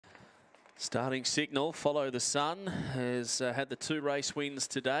Starting Signal, Follow the Sun, has had the 2 race wins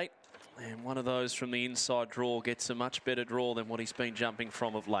to date. And one of those from the inside draw gets a much better draw than what he's been jumping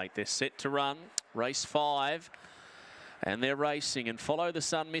from of late. They're set to run, race 5. And they're racing, and Follow the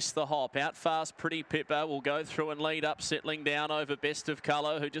Sun missed the hop. Out fast, Pretty Pippa will go through and lead up, settling down over Best of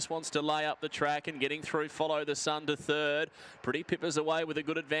Colour, who just wants to lay up the track and getting through Follow the Sun to 3rd. Pretty Pippa's away with a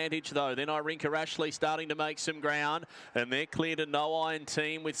good advantage, though. Then Irinka Ashley starting to make some ground, and they're clear to No Iron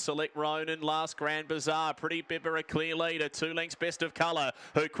Team with Select Ronan, Last Grand Bazaar. Pretty Pippa a clear leader, 2 lengths Best of Colour,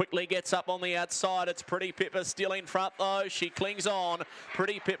 who quickly gets up on the outside. It's Pretty Pippa still in front, though. She clings on.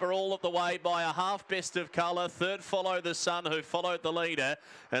 Pretty Pippa all of the way by a half Best of Colour. 3rd, Follow the Sun, who followed the leader,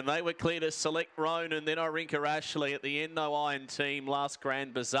 and they were clear to Select Ronan, then Irinka Ashley at the end. No Iron Team, Last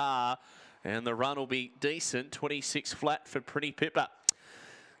Grand Bazaar, and the run will be decent. 26 flat for Pretty Pippa.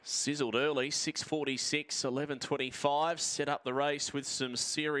 Sizzled early, 6:46, 11:25. Set up the race with some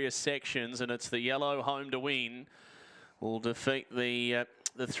serious sections, and it's the yellow Home to Win will defeat the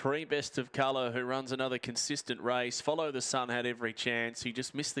 3 Best of Colour, who runs another consistent race. Follow the Sun had every chance. He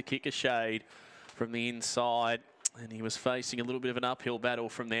just missed the kicker shade from the inside, and he was facing a little bit of an uphill battle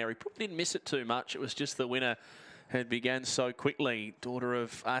from there. He probably didn't miss it too much. It was just the winner had began so quickly. Daughter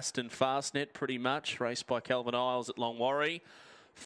of Aston Fastnet, pretty much, raced by Calvin Isles at Longwarry.